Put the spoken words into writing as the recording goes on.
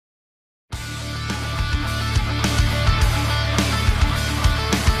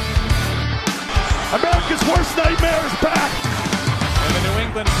worst nightmare is back. And the New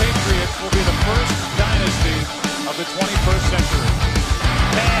England Patriots will be the first dynasty of the 21st century.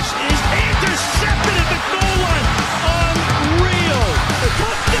 Pass is intercepted at the goal line. Unreal.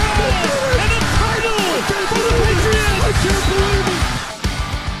 Touchdown and a title for the Patriots. I can't believe it.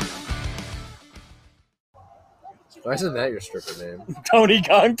 Why isn't that your stripper name? Tony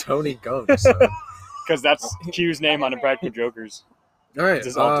Gunk. Tony Gunk. So. Because that's Q's name on the Practical Jokers. All right. It's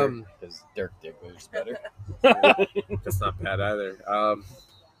his alter. Because Dirk Diggler's better. That's not bad either.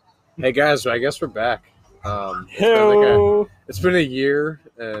 Hey guys, I guess we're back. It's been a year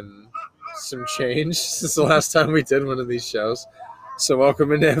and some change since the last time we did one of these shows. So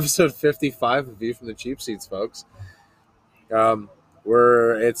welcome into episode 55 of View from the Cheap Seats, folks.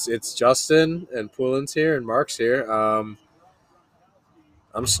 It's Justin and Poulin's here and Mark's here.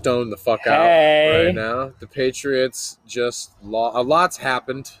 I'm stoned the fuck out right now. The Patriots just lost. A lot's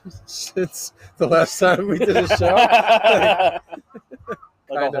happened since the last time we did a show.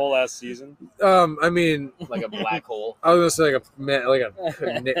 Like a whole last season. I mean, Like a black hole. I was gonna say like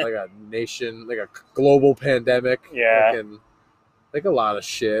a nation, like a global pandemic. Yeah. Like a lot of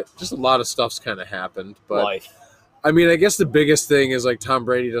shit. Just a lot of stuff's kind of happened. But Life. I mean, I guess the biggest thing is like Tom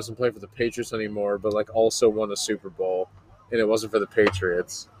Brady doesn't play for the Patriots anymore, but like also won a Super Bowl, and it wasn't for the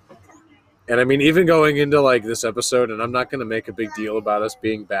Patriots. And I mean, even going into like this episode, and I'm not gonna make a big deal about us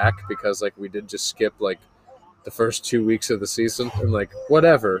being back because like we did just skip like the first 2 weeks of the season, and like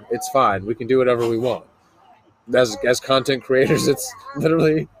whatever, it's fine. We can do whatever we want. As content creators, it's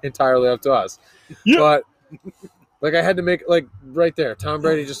literally entirely up to us. Yep. But like I had to make like right there, Tom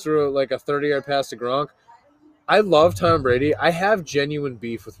Brady just threw like a 30-yard pass to Gronk. I love Tom Brady. I have genuine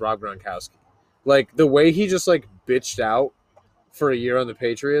beef with Rob Gronkowski. Like the way he just like bitched out for a year on the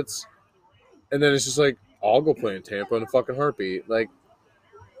Patriots, and then it's just like, I'll go play in Tampa in a fucking heartbeat. Like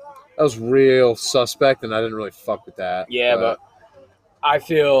that was real suspect, and I didn't really fuck with that. Yeah, but I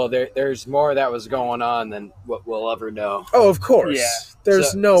feel there's more that was going on than what we'll ever know. Oh, of course. Yeah.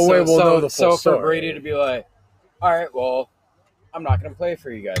 There's no way we'll know the full story. So for Brady to be like, all right, well, I'm not going to play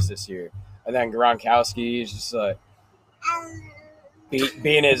for you guys this year. And then Gronkowski is just like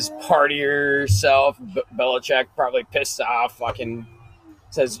being his partier self. Belichick probably pissed off, fucking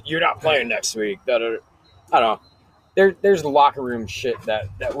says, you're not playing next week. I don't know. There's locker room shit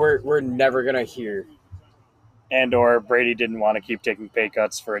that we're never gonna hear. And or Brady didn't want to keep taking pay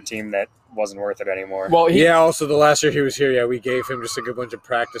cuts for a team that wasn't worth it anymore. Well, also the last year he was here, we gave him just like a bunch of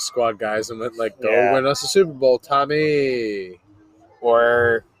practice squad guys and went like, go win us a Super Bowl, Tommy.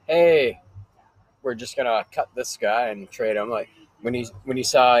 Or hey, we're just gonna cut this guy and trade him. Like when you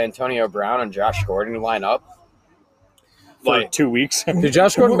saw Antonio Brown and Josh Gordon line up for like 2 weeks. Dude,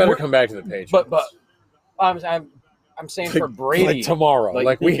 Josh Gordon better come back to the Patriots. But I'm saying for Brady like tomorrow.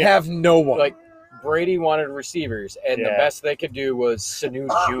 Like we have no one. Like Brady wanted receivers, and the best they could do was Sanu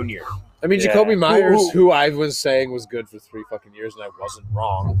Jr. I mean, Jacoby Myers, who I was saying was good for 3 fucking years, and I wasn't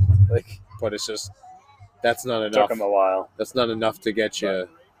wrong. Like, but it's just that's not enough. Took him a while. That's not enough to get you.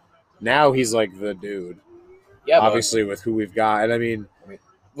 Now he's like the dude. Yeah, obviously with who we've got, and I mean,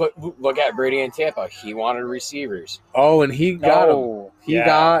 look at Brady in Tampa. He wanted receivers. Oh, and he got them. He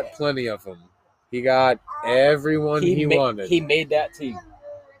got plenty of them. He got everyone he wanted. He made that team.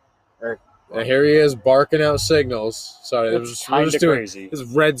 And here he is barking out signals. Sorry, we're just doing crazy. This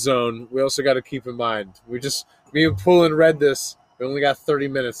is red zone. We also got to keep in mind. Me and Poulin read this. We only got 30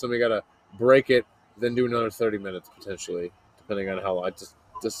 minutes, then we got to break it, then do another 30 minutes potentially, depending on how long.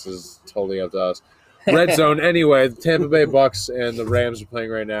 This is totally up to us. Red zone. Anyway, the Tampa Bay Bucks and the Rams are playing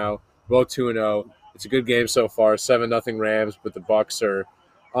right now. Both 2-0. It's a good game so far. 7-0 Rams, but the Bucks are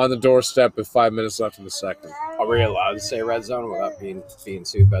on the doorstep with 5 minutes left in the second. Are we allowed to say red zone without being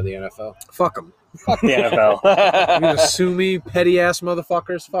sued by the NFL? Fuck them. Fuck the NFL. You gonna sue me, petty ass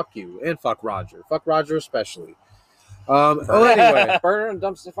motherfuckers? Fuck you, and fuck Roger. Fuck Roger especially. Anyway, burner and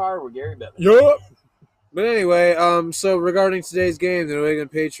dumpster fire with Gary Bettman. Yup. But anyway, so regarding today's game, the New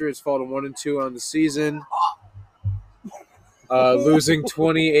England Patriots fall to 1-2 on the season, losing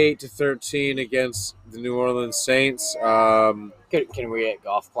 28-13 against the New Orleans Saints. Can we get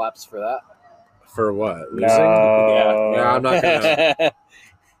golf claps for that? For what? Losing? No. Yeah, I'm not gonna.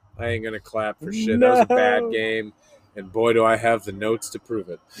 I ain't gonna clap for shit. That was a bad game, and boy, do I have the notes to prove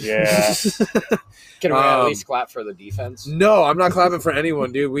it. Yeah. Can we at least clap for the defense? No, I'm not clapping for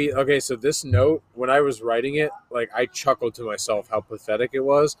anyone, dude. So this note, when I was writing it, like I chuckled to myself how pathetic it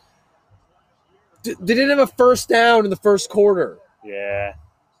was. They didn't have a first down in the first quarter. Yeah.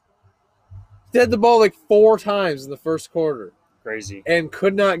 They had the ball like 4 times in the first quarter. Crazy. And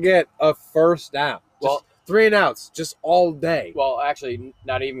could not get a first down. Well, 3 and outs just all day. Well, actually,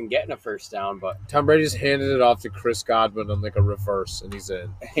 not even getting a first down, but Tom Brady just handed it off to Chris Godwin on like a reverse, and he's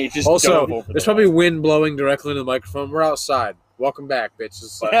in. He just Also, dove over there's the probably line. wind blowing directly into the microphone. We're outside. Welcome back,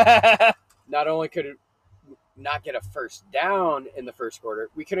 bitches. not only could it not get a first down in the first quarter,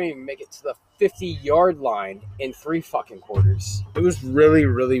 we couldn't even make it to the 50-yard line in 3 fucking quarters. It was really,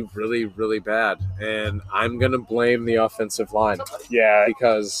 really, really, really bad, and I'm gonna blame the offensive line Yeah,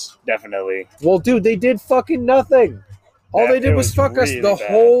 because, definitely. well, dude, they did fucking nothing. All Yeah, they did it was was fuck us really the bad.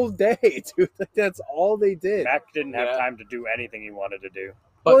 whole day, dude. Like, that's all they did. Mac didn't have Yeah. time to do anything he wanted to do.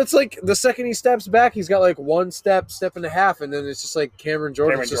 Well, it's like the second he steps back, he's got like 1 step and a half, and then it's just like Cameron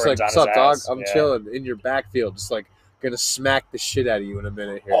Jordan's just like, Jordan's "What's on up, his dog? ass." I'm Yeah. chilling in your backfield, just like gonna smack the shit out of you in a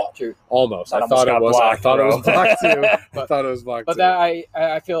minute here." Oh, true. Almost. I That thought almost it got was. I blocked, thought it was bro. blocked too. I But- thought it was blocked But too. that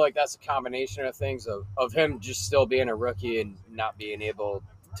I feel like that's a combination of things of him just still being a rookie and not being able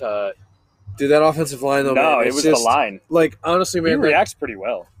to. Dude, that offensive line though, No, man, it it's was just, the line. Like honestly, He man, like, reacts pretty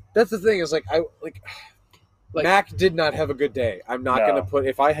well. that's the thing is like Like- Mac did not have a good day. I'm not No. gonna put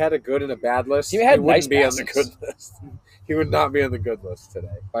if I had a good and a bad list. He had wouldn't nice be on the passes. good list. He would not be on the good list today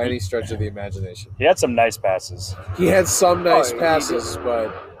by any stretch of the imagination. He had some nice passes. He had some nice he passes,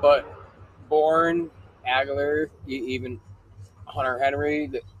 but But Bourne, Aguilar, even Hunter Henry.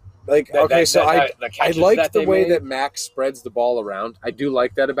 like the I catches like that the they way made. that Max spreads the ball around. I do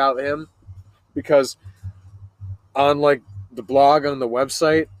like that about him because on like the blog on the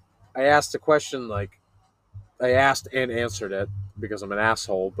website, I asked a question like I asked and answered it because I'm an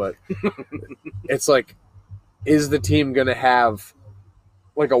asshole, but it's like, is the team gonna have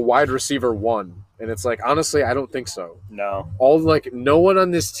like a wide receiver 1? And it's like, honestly, I don't think so. No. No one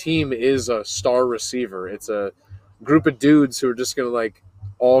on this team is a star receiver. It's a group of dudes who are just gonna like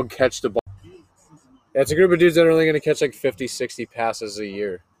all catch the ball. Yeah, it's a group of dudes that are only gonna catch like 50, 60 passes a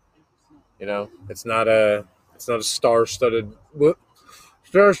year. You know, it's not a star-studded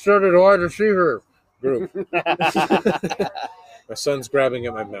wide receiver group. My son's grabbing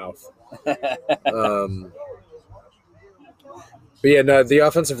at my mouth. But yeah, no, the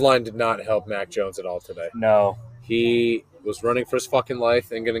offensive line did not help Mac Jones at all today. No. He was running for his fucking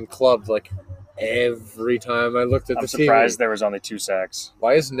life and getting clubbed like every time I looked at I'm the TV. surprised there was only 2 sacks.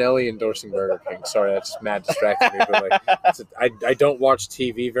 Why is Nelly endorsing Burger King? Sorry, that's just mad distracting me. But like, I don't watch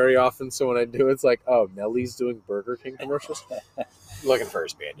TV very often, so when I do, it's like, oh, Nelly's doing Burger King commercials. Looking for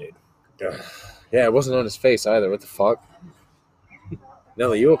his Band-Aid. Yeah, it wasn't on his face either. What the fuck?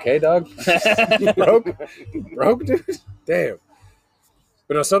 Nelly, you okay, dog? You broke, dude. Damn.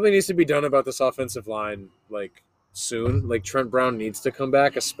 But no, something needs to be done about this offensive line, like soon. Like Trent Brown needs to come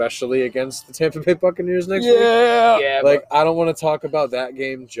back, especially against the Tampa Bay Buccaneers next week. Yeah, Like, I don't want to talk about that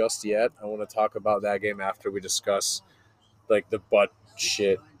game just yet. I want to talk about that game after we discuss like the butt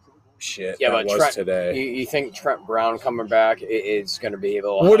shit Yeah, that but was Trent- today. you think Trent Brown coming back is going to be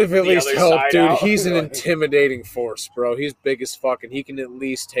able to Would help have at the least other helped, side dude. out? He's an Like, intimidating force, bro. He's big as fuck, and he can at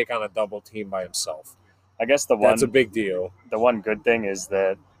least take on a double team by himself. I guess the That's a big deal. one good thing is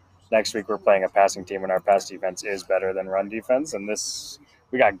that next week we're playing a passing team and our pass defense is better than run defense. And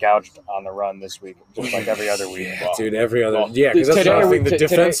we got gouged on the run this week, just like every other week. Yeah, dude, every other. well, Yeah, because that's today another we- thing. The today-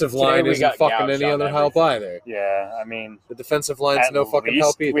 defensive today line we isn't got fucking gouged any on other help either. Yeah, I mean, The defensive line's at no fucking least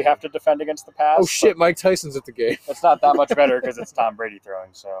help either. we have to defend against the pass. Oh shit, Mike Tyson's at the game. but It's not that much better because it's Tom Brady throwing.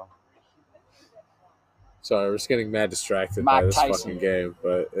 So Sorry, we're just getting mad distracted Mike by this Tyson. fucking game,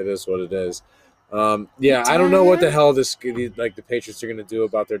 but it is what it is. Yeah, I don't know what the hell the Patriots are going to do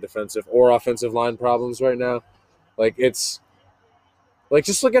about their defensive or offensive line problems right now. Like it's like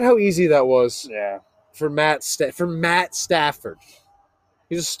just look at how easy that was yeah, for Matt Stafford.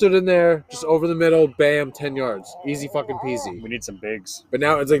 He just stood in there, just over the middle, bam, 10 yards, easy fucking peasy. we need some bigs. But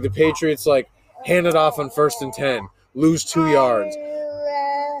now it's like the Patriots like hand it off on 1st and 10, lose 2 yards,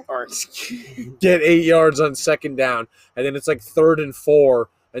 or get 8 yards on 2nd down, and then it's like 3rd and 4,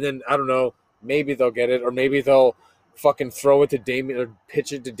 and then I don't know, maybe they'll get it, or maybe they'll fucking throw it to Damien or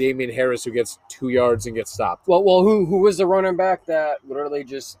pitch it to Damian Harris, who gets 2 yards and gets stopped. well, who was the running back that literally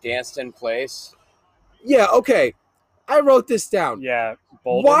just danced in place? Yeah, okay, I wrote this down. Yeah,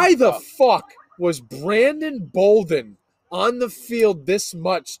 Bolden. Why the fuck was Brandon Bolden on the field this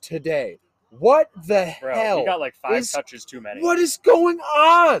much today? What the Bro, hell? he got like 5 is- touches too many. What is going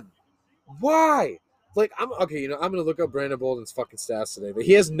on? Why? Like, I'm gonna look up Brandon Bolden's fucking stats today, but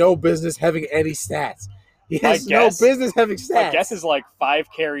he has no business having any stats. He has no guess- business having stats. My guess is like 5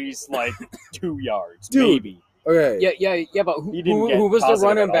 carries, like 2 yards, Dude. maybe. Okay. Yeah, but He didn't get who was the positive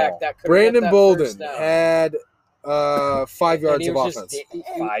running at back all. that could Brandon get that Bolden first down? had 5 yards of offense.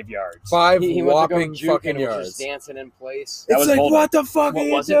 5 yards. 5 He went to go whopping juke fucking and was yards. just dancing in place. That It's was like, Bolden. what the fuck What are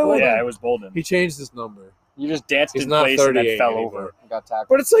you was it, doing? Bolden? Yeah, it was Bolden. He changed his number. You just danced He's in not place and then 38 fell anymore. over. And got tackled.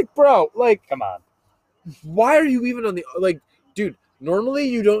 But it's like, bro, like, Come on. why are you even on the like, dude? Normally,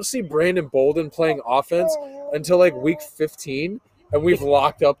 you don't see Brandon Bolden playing offense until like week 15, and we've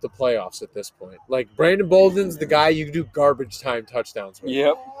locked up the playoffs at this point. Like, Brandon Bolden's the guy you do garbage time touchdowns with.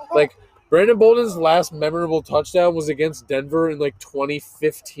 Yep. Like, Brandon Bolden's last memorable touchdown was against Denver in like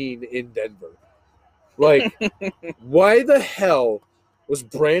 2015 in Denver. Like, why the hell was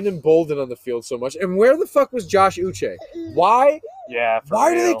Brandon Bolden on the field so much? And where the fuck was Josh Uche? Why? Yeah. For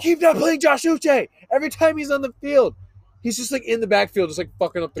Why do real. they keep not playing Josh Uche? Every time he's on the field, he's just like in the backfield, just like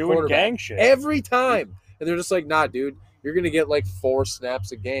fucking up the doing quarterback. gang shit? Every time. And they're just like, nah, dude, you're going to get like 4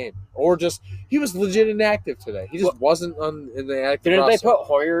 snaps a game. Or just, he was legit inactive today. He just wasn't in the active Didn't they roster. put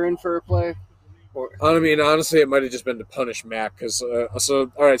Hoyer in for a play? I mean, honestly, it might have just been to punish Mac. Because, all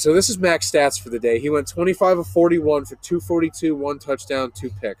right, so this is Mac's stats for the day. He went 25 of 41 for 242, 1 touchdown, 2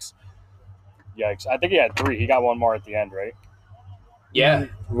 picks. Yikes. I think he had 3. He got one more at the end, right? Yeah.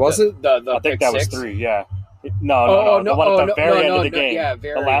 Was it? The I think pick that was 6? 3, yeah. No. The one at the very end of the game. Yeah,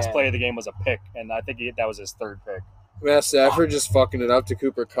 The last play of the game was a pick, and I think that was his 3rd pick. Matt Stafford just fucking it up to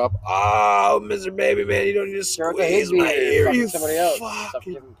Cooper Kupp. Oh, Mr. Baby Man, you don't need to squeeze my ear, you somebody else. Stop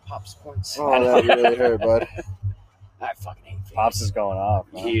fucking... giving Pops points. Oh, that really hurt, bud. I fucking hate Vegas. Pops is going off,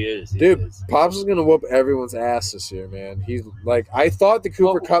 man. He is. Dude, Pops is gonna whoop everyone's ass this year, man. He's like, I thought the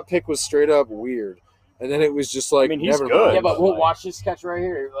Cooper Kupp pick was straight up weird, and then it was just like, I mean, he's never good. mind. Yeah, but we'll watch this catch right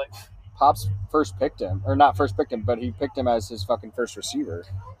here. Like, Pops first picked him, or not first picked him, but he picked him as his fucking first receiver,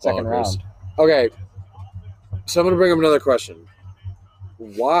 second Bonkers. round. Okay, so I'm gonna bring up another question.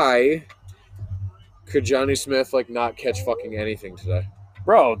 Why could Johnny Smith like not catch fucking anything today?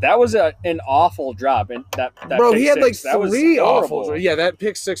 Bro, that was an awful drop. And that Bro, pick he had like six, that was 3 horrible. awful. Yeah, that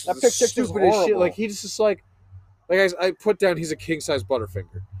pick 6 was That pick six was stupid as shit. horrible. Like he's just like I put down, he's a king size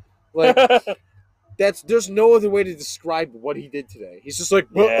Butterfinger. Like there's no other way to describe what he did today. He's just like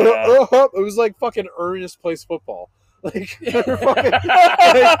Yeah. it was like fucking Ernest plays football. Like fucking,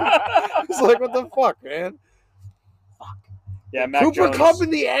 it's like what the fuck, man? Yeah, Mac Cooper Jones. Kupp in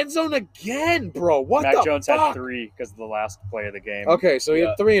the end zone again, bro. What Mac the Jones fuck? had 3 because of the last play of the game. Okay, so he Yeah.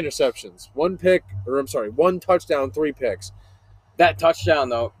 had 3 interceptions, 1 touchdown, 3 picks. that touchdown,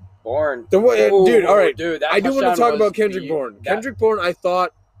 though, Bourne. Dude, all right. Dude, that I do want to touchdown talk was about Kendrick the- Bourne. that- Kendrick Bourne, I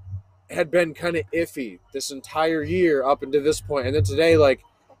thought, had been kind of iffy this entire year up until this point. And then today, like,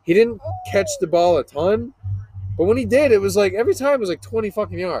 he didn't catch the ball a ton. But when he did, it was like every time it was like 20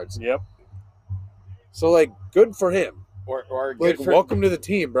 fucking yards. Yep. So, like, good for him. Or Like, good for, welcome to the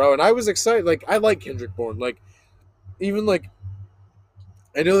team, bro. And I was excited. Like, I like Kendrick Bourne. Like, even like,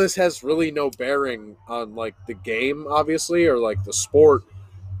 I know this has really no bearing on like the game, obviously, or like the sport.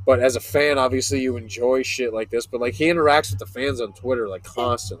 But as a fan, obviously, you enjoy shit like this. But like, he interacts with the fans on Twitter like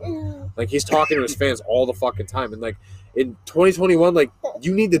constantly. Like, he's talking to his fans all the fucking time. And like in 2021, like,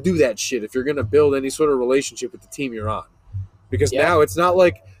 you need to do that shit if you're gonna build any sort of relationship with the team you're on. Because Yeah. now it's not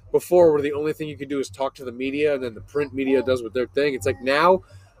like before where the only thing you can do is talk to the media and then the print media does with their thing. It's like now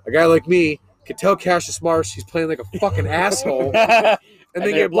a guy like me can tell Cassius Marsh he's playing like a fucking asshole and then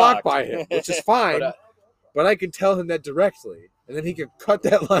they're get blocked blocked. by him, which is fine. But I can tell him that directly. And then he can cut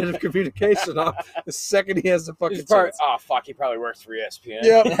that line of communication off the second he has the fucking He's probably, chance. oh, fuck, he probably works for ESPN.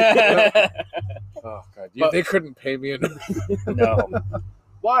 Yep. Oh, God. But- They couldn't pay me enough. No.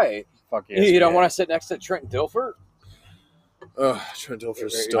 Why? Fuck You don't ESPN. want to sit next to Trent Dilfer? Trent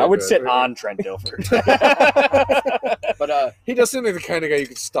Dilfer's still I would good. sit on Trent Dilfer. But He does seem like the kind of guy you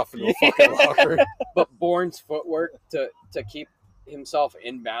could stuff into a fucking locker. but Bourne's footwork to keep himself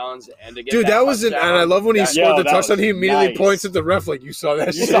in bounds and to get Dude, that was an, and I love when he that- scored the that touchdown. was He immediately nice. points at the ref like, "You saw that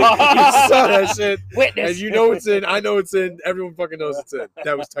You shit. saw- You saw that shit, Witness. and you know it's in. I know it's in. Everyone fucking knows it's in.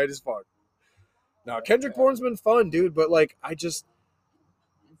 That was tight as fuck." No, Kendrick Bourne's been fun, dude. But like,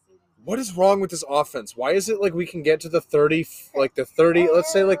 what is wrong with this offense? Why is it like we can get to the 30,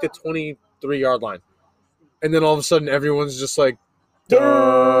 let's say like the 23-yard line, and then all of a sudden everyone's just like,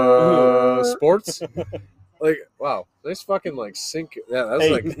 sports. Like, wow, nice fucking like sync. Yeah, that was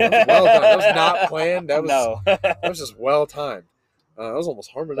Hey. like that was well done. That was not planned. That was no. that was just well timed. That was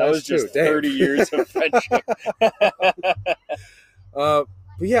almost harmonized That was too. just Damn. 30 years of friendship. But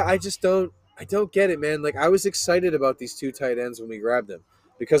yeah, I don't get it, man. Like, I was excited about these 2 tight ends when we grabbed them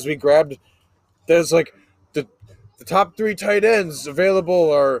because there's like the top 3 tight ends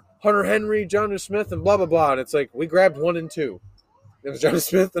available are Hunter Henry, Jonnu Smith, and blah blah blah. And it's like we grabbed 1 and 2. It was Jonnu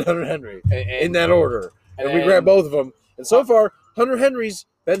Smith and Hunter Henry in that order, and we grabbed both of them. And so far, Hunter Henry's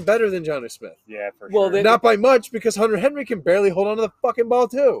been better than Jonnu Smith. Yeah, for Well, sure. they- Not by much because Hunter Henry can barely hold on to the fucking ball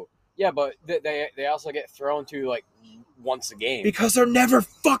too. Yeah, but they also get thrown to like once a game. Because they're never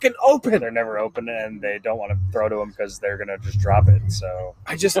fucking open. They're never open, and they don't want to throw to them because they're gonna just drop it. So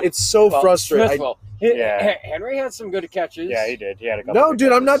It's so frustrating. Smithville. Yeah. Henry had some good catches. yeah, he did. He had a couple. No, good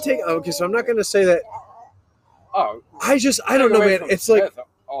dude, I'm not catches. taking. Okay, so I'm not gonna say that. Oh, I don't know, away man. from It's like, Smith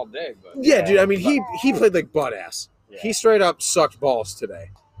all day, but yeah, dude. I mean, he played like butt ass. Yeah. He straight up sucked balls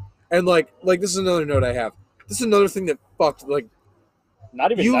today, and like this is another note I have. This is another thing that fucked. Like,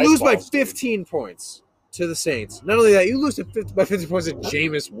 Not even you nice lose by balls, dude. 15 points to the Saints. Not only that, you lose by 50 points to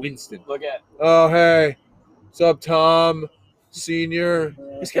Jameis Winston. look at Oh, hey, what's up, Tom Senior?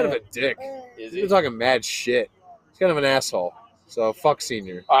 He's kind of a dick. is He's it? talking mad shit. He's kind of an asshole. So fuck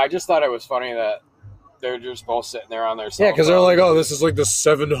Senior. I just thought it was funny that they're just both sitting there on their cell Yeah, because they're phones. like, oh, this is like the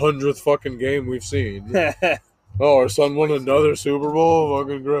 700th fucking game we've seen. Oh, our son won another Super Bowl?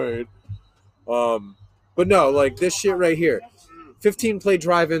 Fucking great. But no, like this shit right here. 15 play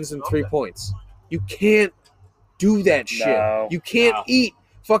drive-ins and 3 points. You can't do that shit. No. You can't No. eat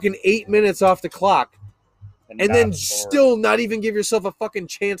fucking 8 minutes off the clock and then not still not even give yourself a fucking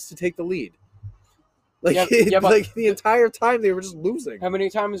chance to take the lead. Like, Yeah, but- like the entire time they were just losing. How many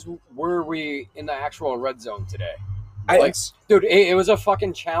times were we in the actual red zone today? I- Dude, it was a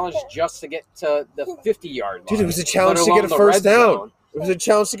fucking challenge just to get to the 50-yard line. Dude, it was a challenge let to get alone a the first red down. zone. It was a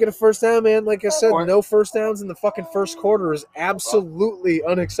challenge to get a first down, man. Like I said, Or- no first downs in the fucking first quarter is absolutely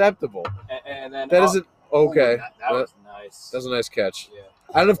unacceptable. And then That isn't okay. That was nice. That's a nice catch.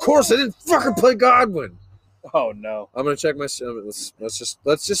 Yeah. And of course, I didn't fucking play Godwin. Oh no. I'm gonna check my.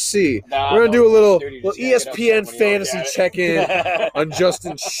 Let's just see. Nah, We're gonna do a little dude, you little just gotta get ESPN upset when you look fantasy at it. check-in on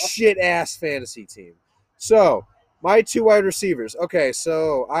Justin's shit ass fantasy team. So my 2 wide receivers. Okay,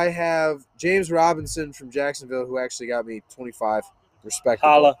 so I have James Robinson from Jacksonville, who actually got me 25. Respectable.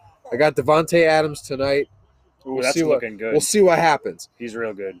 Holla. I got Devontae Adams tonight. Ooh, We'll that's see what- looking good. We'll see what happens. He's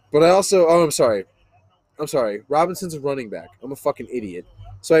real good. But I also, I'm sorry. Robinson's a running back. I'm a fucking idiot.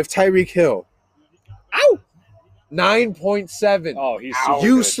 So I have Tyreek Hill. Ow! 9.7. Oh, he's Ow. super good.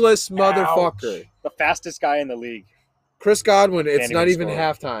 Useless motherfucker. The fastest guy in the league. Chris Godwin, it's Can't not even even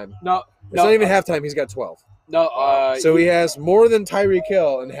score. halftime. No, It's not even halftime. He's got 12. No, So he has more than Tyreek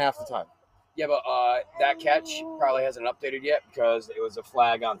Hill in half the time. yeah, but that catch probably hasn't updated yet because it was a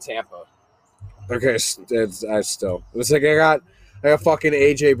flag on Tampa. Okay, I still. It's like I got fucking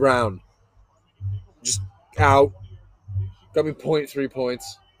AJ Brown. Just out. Got me 0.3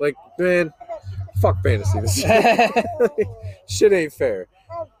 points. Like, man, fuck fantasy. This shit ain't fair.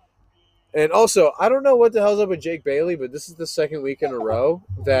 And also, I don't know what the hell's up with Jake Bailey, but this is the second week in a row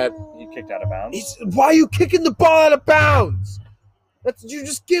that He kicked out of bounds. why are you kicking the ball out of bounds? You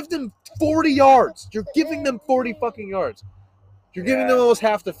just give them 40 yards. You're giving them 40 fucking yards. You're giving them Yeah. almost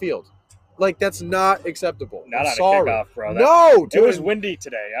half the field. Like, that's not acceptable. Not I'm on a sorry. kickoff, bro. No, It dude. was windy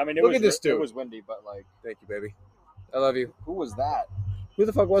today. I mean, it Look was at this dude. It was windy, but like, Thank you, baby. I love you. who was that? Who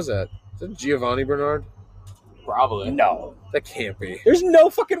the fuck was that? Is that Giovanni Bernard? Probably. No. That can't be. There's no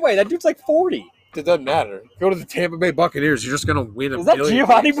fucking way. That dude's like 40. It doesn't matter. Go to the Tampa Bay Buccaneers. You're just gonna win a Is that million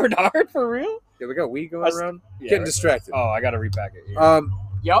Giovanni games. Bernard for real? Yeah, we got weed going That's- around. Yeah, Getting right. distracted. Oh, I got to repack it. Here.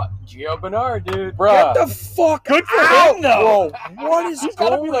 Yup, Gio Bernard, dude. Bruh. Get the fuck Good for out, him, though. bro. What is He's got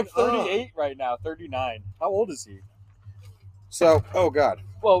to be going like on? 38 right now, 39. How old is he? So, oh god,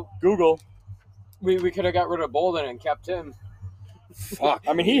 Well, Google. we could have got rid of Bolden and kept him. fuck.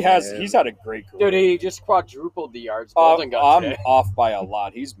 I mean, man. he's had a great career. Dude, he just quadrupled the yards Bolden got I'm today. off by a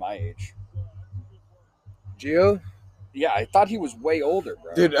lot. He's my age. Gio, Yeah, I thought he was way older,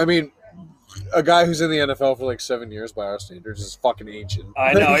 bro. dude. I mean, a guy who's in the NFL for like 7 years by our standards is fucking ancient.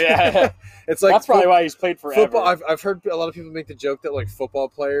 I know, yeah. It's like That's probably why he's played forever. football. I've heard a lot of people make the joke that like football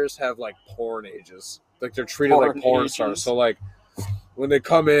players have like porn ages. Like they're treated Porn like porn ages. stars. So like when they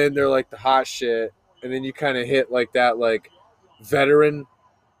come in, they're like the hot shit, and then you kind of hit like that like veteran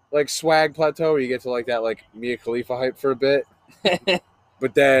like swag plateau where you get to like that like Mia Khalifa hype for a bit,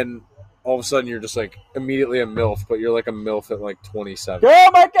 but then all of a sudden you're just like immediately a MILF, but you're like a MILF at like 27. Girl,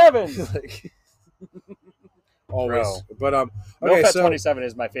 Mike Evans. Like, always. Bro. But Milf okay, at so 27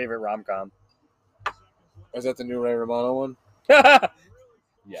 is my favorite rom-com. is that the new Ray Romano one?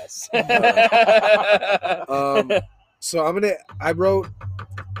 Yes. So I wrote,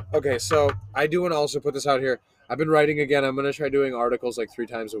 okay, so I do want to also put this out here. I've been writing again. I'm going to try doing articles like 3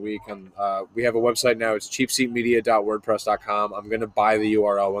 times a week. We have a website now. It's cheapseatmedia.wordpress.com. I'm going to buy the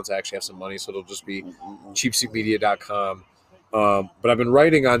URL once I actually have some money, so it'll just be cheapseatmedia.com. But I've been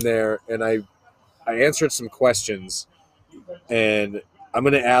writing on there, and I answered some questions, and I'm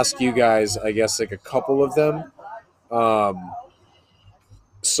going to ask you guys, I guess, like a couple of them.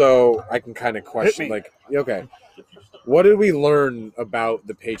 So I can kind of question, me. like, okay. What did we learn about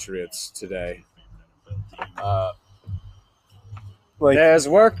the Patriots today? There's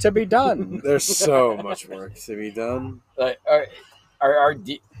work to be done. There's so much work to be done. Like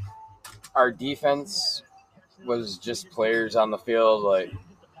our defense was just players on the field. Like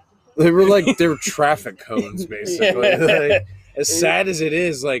They were traffic cones, basically. Like, as sad as it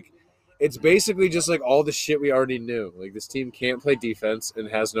is, like it's basically just like all the shit we already knew. Like this team can't play defense and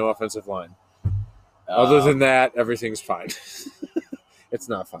has no offensive line. Other than that, everything's fine. It's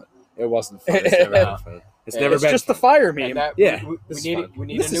not fun. It wasn't fun. It's never been fun. It's never It's been just the fun. fire meme. and that, Yeah, we this is need fun. we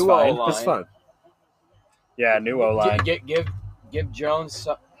need This a is new fine. O-line. It's fun. Yeah, new O-line. Give Jones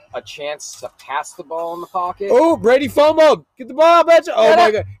a chance to pass the ball in the pocket. Oh, Brady fumbled. Get the ball, bitch. Oh,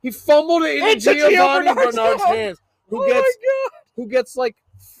 my God. He fumbled it into Into Gio Giovanni Bernard's Bernard's hands. hands. Who gets like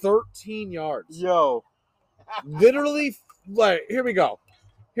 13 yards. Yo. Literally, like, here we go.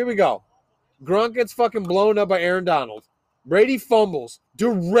 Gronk gets fucking blown up by Aaron Donald. Brady fumbles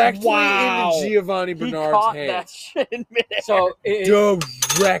directly Wow. into Giovanni He Bernard's caught that hands. shit in midair. So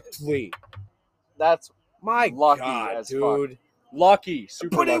Directly. That's My lucky God, as dude. fuck. Lucky. Super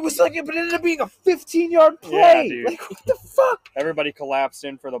But lucky. it was like, but it ended up being a 15-yard play. Yeah, dude. Like, what the fuck? Everybody collapsed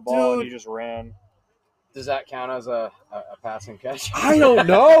in for the ball, and Dude. he just ran. does that count as a passing catch? I don't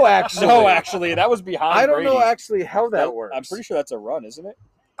know, actually. No, actually, that was behind I don't know Brady. actually how that works. I'm pretty sure that's a run, isn't it?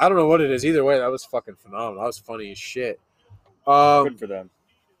 I don't know what it is. Either way, that was fucking phenomenal. That was funny as shit. Good for them.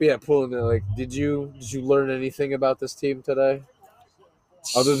 Yeah, pulling it. Like, did you learn anything about this team today?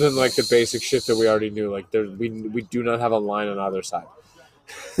 Other than like the basic shit that we already knew, like we do not have a line on either side.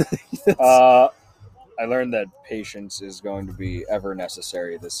 I learned that patience is going to be ever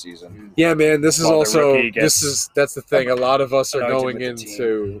necessary this season. Yeah, man. This is Well, the also rookie that's the thing. A lot of us are anointed going with the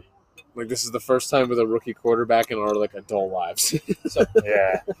into like this is the first time with a rookie quarterback in our like adult lives.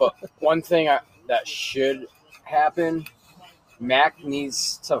 Yeah. But one thing that should happen, Mac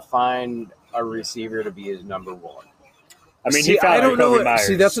needs to find a receiver to be his number one. I mean, See, he found I don't Kobe know. Myers.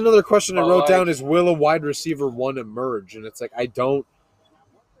 See, that's another question I But, wrote like- down: is will a wide receiver one emerge? And it's like I don't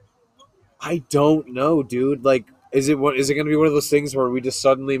know, dude. Like, is it going to be one of those things where we just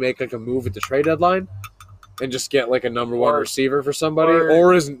suddenly make like a move at the trade deadline and just get like a number one Or- receiver for somebody, or-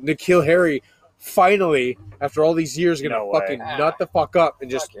 or is N'Keal Harry finally after all these years going to No way. fucking nut the fuck up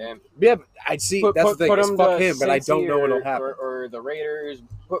and just Fuck him. yeah? But I'd see. That's the thing. Is him fuck to him, but I don't Cincy know what'll or- happen. Or the Raiders.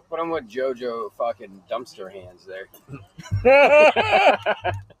 Put him with JoJo fucking dumpster hands there.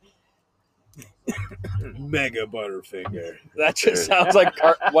 Mega Butterfinger. That just sounds like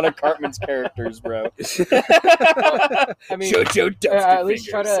one of Cartman's characters, bro. I mean, JoJo Dumpster at least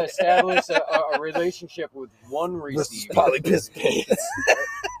try Fingers. to establish a relationship with one receiver.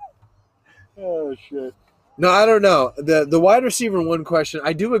 Oh, shit. No, I don't know. The wide receiver one question,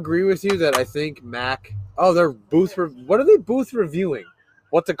 I do agree with you that I think Mac. Oh, they're what are they booth reviewing?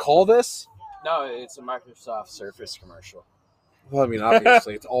 What to call this? No, it's a Microsoft Surface commercial. Well, I mean,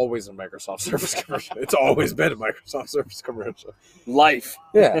 obviously, it's always a Microsoft Surface commercial. It's always been a Microsoft Surface commercial. Life.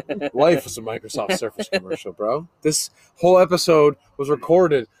 Yeah, life is a Microsoft Surface commercial, bro. This whole episode was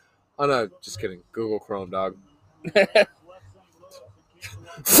recorded on just kidding, Google Chrome, dog.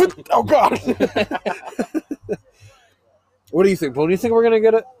 Oh, God. What do you think, Bo? Do you think we're going to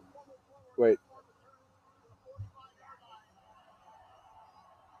get it? Wait.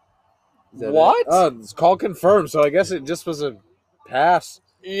 Is that What? it? Oh, it's call confirmed, so I guess it just was a pass.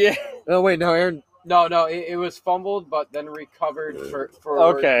 Yeah. No, wait, now Aaron. No, it was fumbled, but then recovered for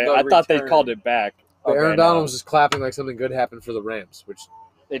Okay, the I thought they return. called it back. But Aaron Okay, Donald no. was just clapping like something good happened for the Rams, which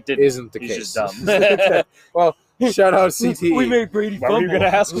It didn't. isn't the He's case. just dumb. Well, shout out CTE. We made Brady What were you fumble.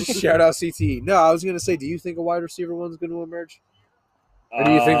 going to ask? Shout out CTE. No, I was going to say, do you think a wide receiver one's going to emerge? Or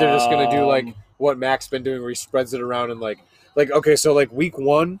do you think they're just going to do like what Mac's been doing where he spreads it around and like okay, so like week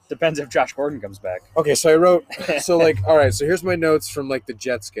one. Depends if Josh Gordon comes back. Okay, so I wrote, so like, all right, so here's my notes from like the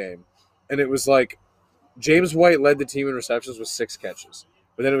Jets game. And it was like James White led the team in receptions with 6 catches.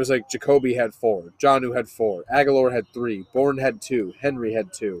 But then it was like Jacoby had 4, Jonnu had 4, Aguilar had 3, Bourne had 2, Henry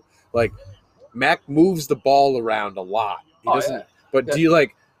had 2. Like Mac moves the ball around a lot. He Oh, doesn't. yeah. But do you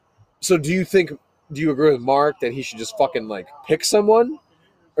agree with Mark that he should just fucking like pick someone,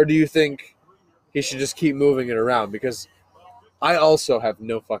 or do you think he should just keep moving it around? Because I also have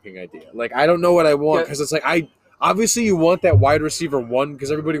no fucking idea. Like I don't know what I want because it's like obviously you want that wide receiver one because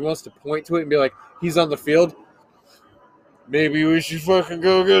everybody wants to point to it and be like he's on the field. Maybe we should fucking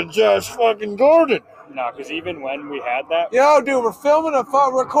go get Josh fucking Gordon. No, because even when we had that, Yo, dude, we're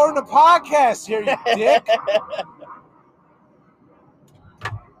recording a podcast here, you dick.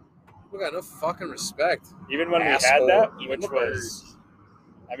 We got no fucking respect. even when Asshole. we had that, Even which the was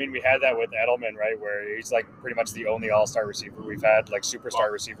I mean, we had that with Edelman, right? Where he's like pretty much the only all-star receiver we've had, like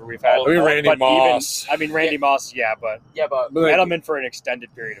superstar receiver we've had. I mean, Randy But Moss. Randy Moss, yeah, but Yeah, but But, like, Edelman for an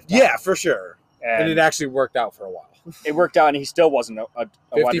extended period of time. yeah, for sure. And and it actually worked out for a while. it worked out, and he still wasn't a wide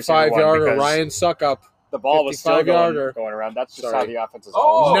receiver 55-yarder because Ryan Suckup. the ball was still 55-yarder. going around. That's just Sorry. how the offense is.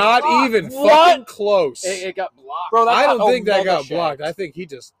 Oh, Not fuck. even What? fucking close. it got blocked. Bro, that I got don't think that mega got shanked. blocked. I think he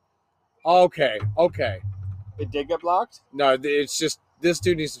just. Okay. It did get blocked? No, it's just this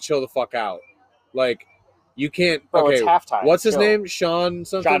dude needs to chill the fuck out. Like, you can't. Bro, Okay, it's halftime. what's his Chill. name? Sean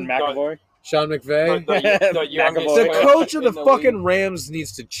something. Sean McAvoy. Sean McVay. The youngest McAvoy. The player coach of the in fucking league. Rams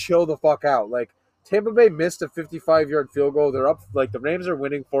needs to chill the fuck out. Like, Tampa Bay missed a 55-yard field goal. They're up, like, the Rams are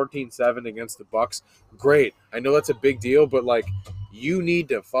winning 14-7 against the Bucks. Great. I know that's a big deal, but, like, you need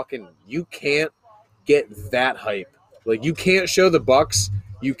to fucking, you can't get that hype. Like, you can't show the Bucks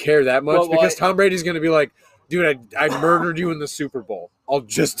you care that much Well, because Tom Brady's going to be like, dude, I murdered you in the Super Bowl. I'll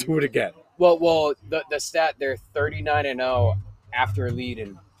just do it again. Well, the stat they're 39-0 after a lead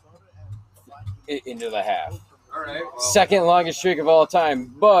into the half. All right. Second longest streak of all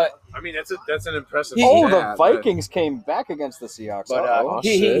time, but I mean, that's an impressive Oh, stat, the Vikings came back against the Seahawks. but Oh,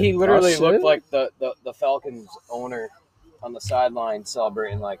 he shit. literally Oh, shit. looked like the Falcons owner on the sideline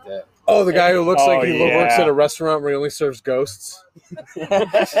celebrating like that. Oh, the guy who looks Oh, like he yeah. works at a restaurant where he only serves ghosts.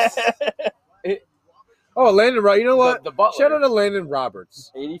 Oh, Landon Roberts. You know what? The butler. Shout out to Landon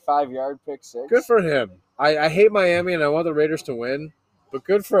Roberts. 85-yard pick six. Good for him. I hate Miami and I want the Raiders to win, but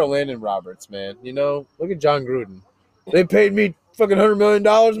good for Landon Roberts, man. You know, look at John Gruden. They paid me fucking $100 million,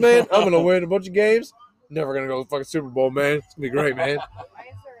 man. I'm going to win a bunch of games. Never going to go to the fucking Super Bowl, man. It's going to be great, man. I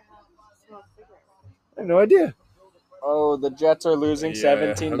have no idea. Oh, the Jets are losing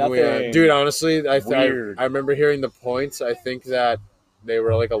 17-0. Dude, honestly, I Weird. remember hearing the points. I think that they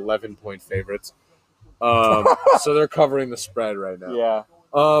were like 11-point favorites. So they're covering the spread right now. Yeah.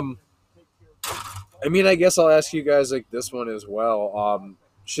 I mean, I guess I'll ask you guys like this one as well.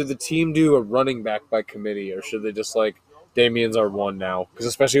 Should the team do a running back by committee, or should they just like Damian's our one now? Because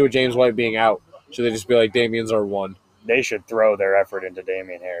especially with James White being out, should they just be like Damian's our one? They should throw their effort into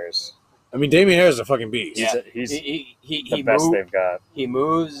Damian Harris. I mean, Damian Harris is a fucking beast. Yeah. He's He the best moved, they've got. he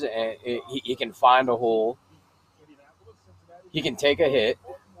moves and he can find a hole. He can take a hit.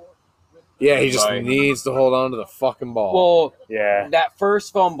 Yeah, he just Right. needs to hold on to the fucking ball. Well, Yeah. that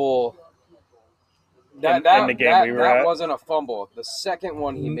first fumble. In the game we were that at? wasn't a fumble. The second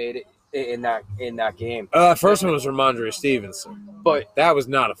one he made it in that game, First one was Ramondre Stevenson. but That was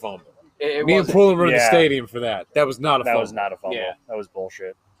not a fumble. it Me and wasn't. Poolin were in the Yeah. stadium for that. That was not a That fumble. was not a fumble. Yeah. That was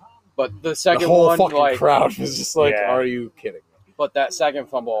bullshit. But the The second whole one, fucking like, crowd was just like, Yeah. are you kidding me? but that second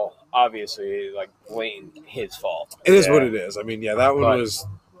fumble, obviously, like blatant his fault. It is Yeah. what it is. I mean, yeah, that one But- was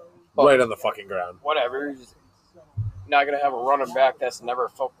but- right on the fucking ground. Whatever. He's not gonna have a running back that's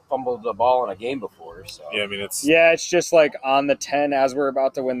never fumbled the ball in a game before. So Yeah, I mean, it's Yeah, it's just like on the 10 as we're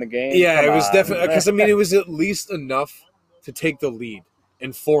about to win the game. Yeah, Come it was on. definitely because I mean it was at least enough to take the lead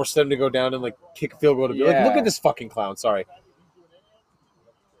and force them to go down and like kick a field goal to be like, Yeah. look at this fucking clown. Sorry.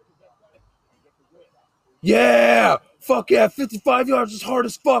 Yeah, fuck yeah, 55 yards is hard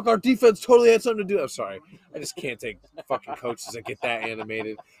as fuck. Our defense totally had something to do. I'm sorry, I just can't take fucking coaches that get that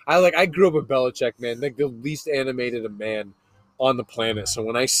animated. I grew up with Belichick, man, like the least animated a man on the planet. So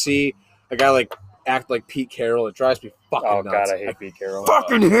when I see a guy like act like Pete Carroll, it drives me fucking Oh, nuts. God, I hate Pete Carroll.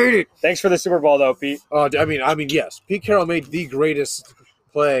 Fucking hate it. Thanks for the Super Bowl, though, Pete. I mean, yes. Pete Carroll made the greatest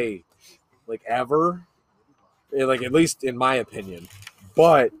play, like ever, like at least in my opinion.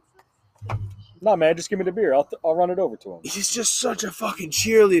 But No, man, just give me the beer. I'll run it over to him. he's just such a fucking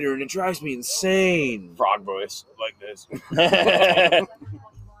cheerleader, and it drives me insane. frog voice like this.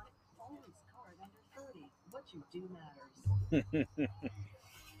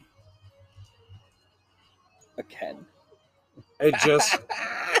 Again. It just,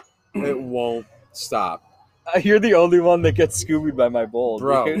 it won't stop, You're the only one that gets Scoobied by my bowl.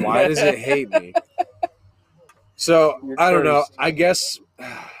 bro. dude. Why does it hate me? So You're I don't know. cursed.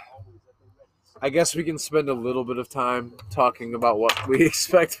 I guess we can spend a little bit of time talking about what we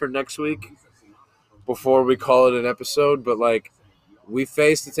expect for next week before we call it an episode. But like, we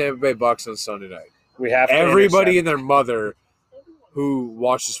face the Tampa Bay Bucks on Sunday night. We have to Everybody and intercept. their mother who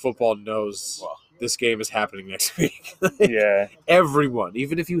watches football knows this game is happening next week. Yeah. Everyone,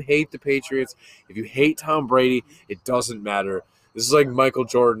 even if you hate the Patriots, if you hate Tom Brady, it doesn't matter. This is like Michael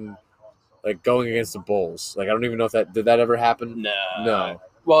Jordan, like going against the Bulls. Like I don't even know if did that ever happen. No.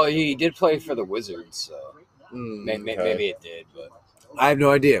 Well, he did play for the Wizards, so Okay. maybe it did. But I have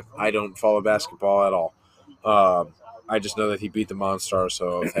no idea. I don't follow basketball at all. I just know that he beat the Monster,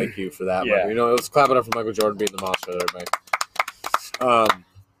 so thank you for that. Yeah. Let's clap it up for Michael Jordan beating the Monster there, mate.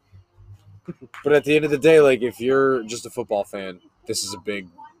 But at the end of the day, like if you're just a football fan, this is a big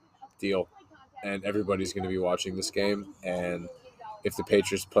deal, and everybody's going to be watching this game. And if the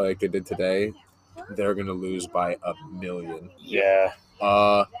Patriots play like they did today, they're going to lose by 1,000,000. Yeah.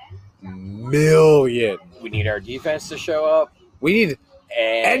 1,000,000. We need our defense to show up. We need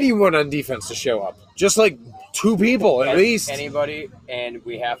And anyone on defense to show up. Just like 2 people at least. Anybody, and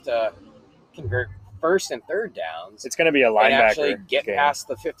we have to convert first and third downs It's going to be a and linebacker actually get game. past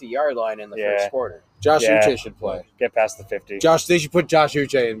the 50-yard line in the Yeah. first quarter. Josh Yeah. Uche should play. Get past the 50. They should put Josh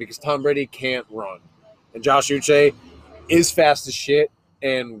Uche in because Tom Brady can't run. And Josh Uche is fast as shit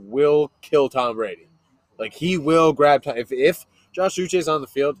and will kill Tom Brady. Like, he will grab Tom. If Josh Uche is on the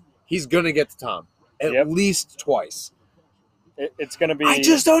field, he's going to get to Tom at Yep. least twice. It's going to be. I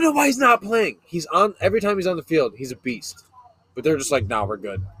just don't know why he's not playing. He's on every time he's on the field, he's a beast. But they're just like, nah, we're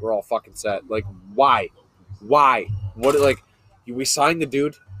good. We're all fucking set. Like, why? Why? What? Like, we signed the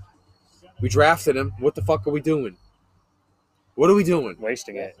dude. We drafted him. What the fuck are we doing? What are we doing?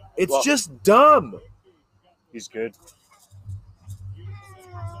 wasting it. It's Well- just dumb. He's good.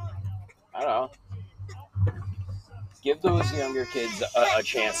 I don't know. Give those younger kids a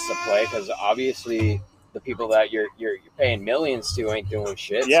chance to play because obviously the people that you're paying millions to ain't doing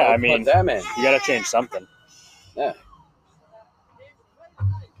shit. Yeah, so I mean- put them in. You got to change something. Yeah.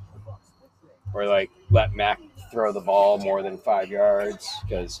 Or like let Mac throw the ball more than 5 yards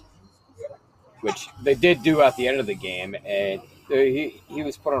which they did do at the end of the game, and he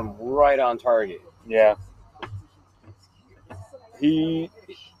was put on right on target. Yeah. He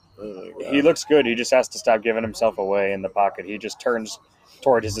looks good. He just has to stop giving himself away in the pocket. He just turns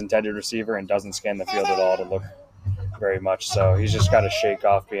toward his intended receiver and doesn't scan the field at all to look very much. So he's just got to shake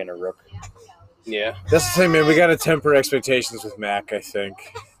off being a rook. Yeah. That's the thing, man. We got to temper expectations with Mac, I think.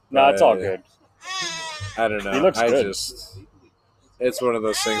 No, it's all good. I don't know. He looks good. It's one of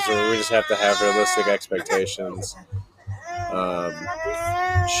those things where we just have to have realistic expectations.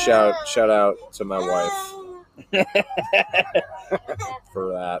 Shout out to my wife for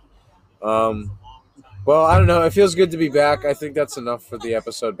that. Well, I don't know. It feels good to be back. I think that's enough for the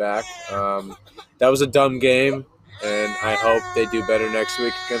episode back. That was a dumb game, and I hope they do better next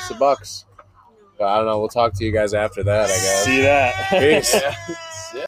week against the Bucs. But I don't know. We'll talk to you guys after that, I guess. See that? Peace. Yeah.